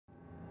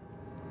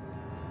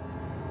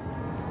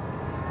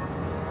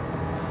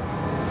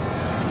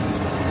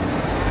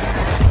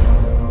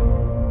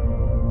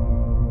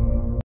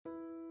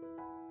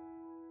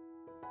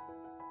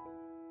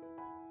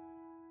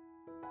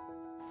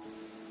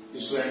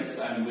students,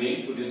 I am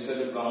going to discuss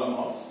a problem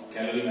of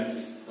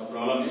calorimetry. The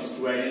problem is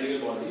two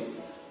identical bodies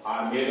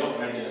are made of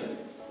metal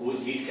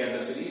whose heat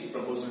capacity is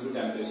proportional to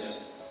temperature.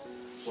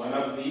 One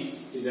of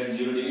these is at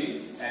 0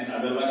 degree and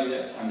other one is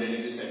at 100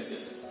 degrees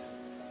Celsius.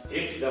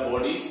 If the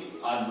bodies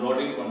are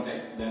brought in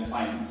contact, then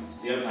find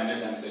their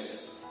final temperature.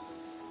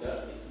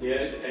 They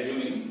are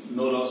assuming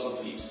no loss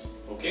of heat.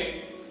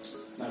 Okay.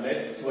 Now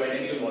let two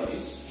identical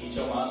bodies, each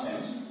of mass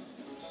m,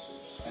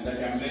 and the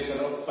temperature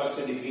of first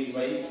is decreased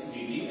by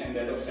dT and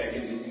that of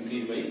second is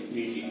increased by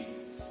dT.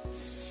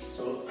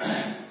 So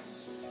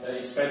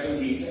the special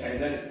heat at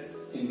that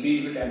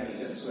increased by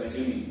temperature. So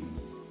assuming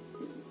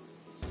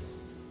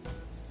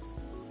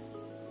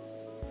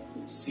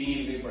C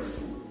is equal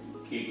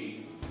to kT.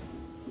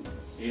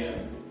 Here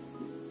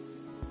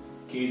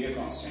K is a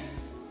constant.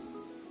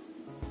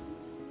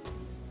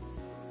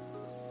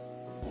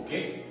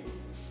 Okay.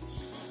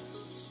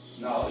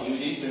 Now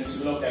using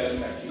principle of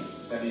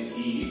calorimetry, that is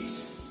heat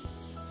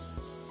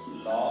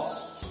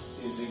lost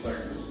is equal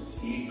to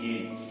heat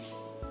gain.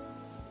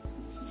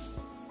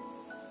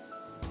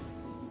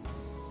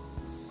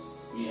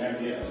 We have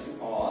here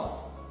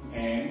or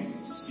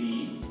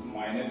mc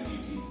minus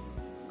dt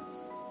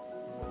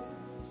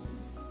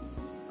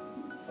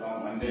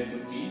from 100 to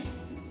t,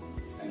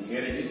 and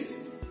here it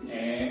is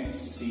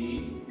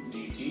mc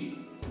dt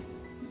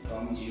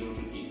from 0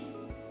 to t.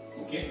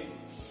 Okay.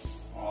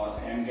 Or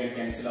m get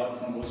cancelled out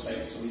from both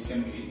sides, so we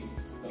simply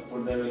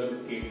put the value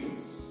of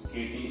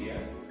kt here,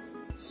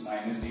 it's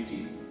minus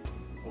dt.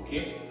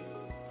 Okay,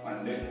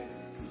 100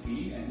 to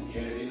t, and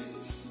here it is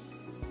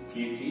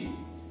kt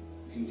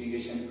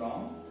integration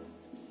from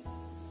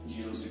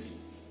 0 to t.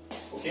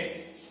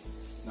 Okay.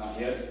 Now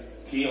here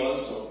k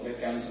also get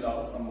cancelled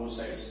out from both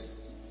sides,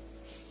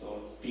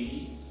 so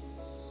t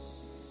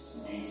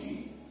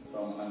dt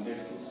from 100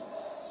 to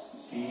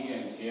t,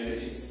 and here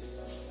it is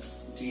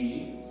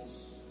t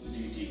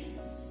dt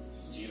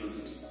 0 to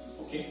t.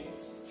 Okay.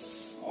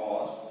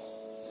 Or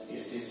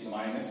it is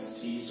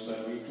minus t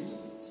square by 2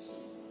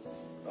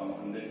 from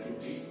 100 to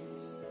t,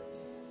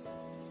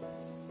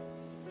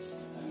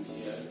 and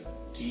here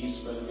t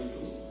square by 2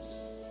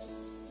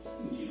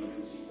 0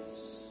 to t.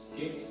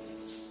 Okay.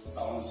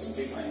 Now on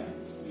simplifying,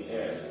 we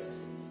have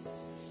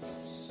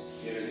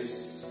here it is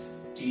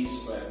t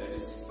square, that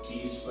is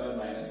t square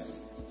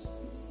minus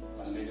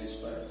 100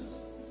 square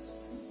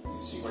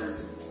is equal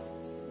to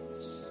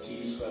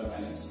t square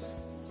minus.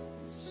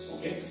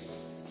 Okay.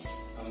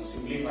 On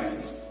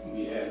simplifying,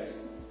 we have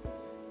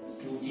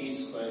 2t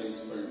square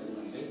is equal to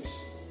 100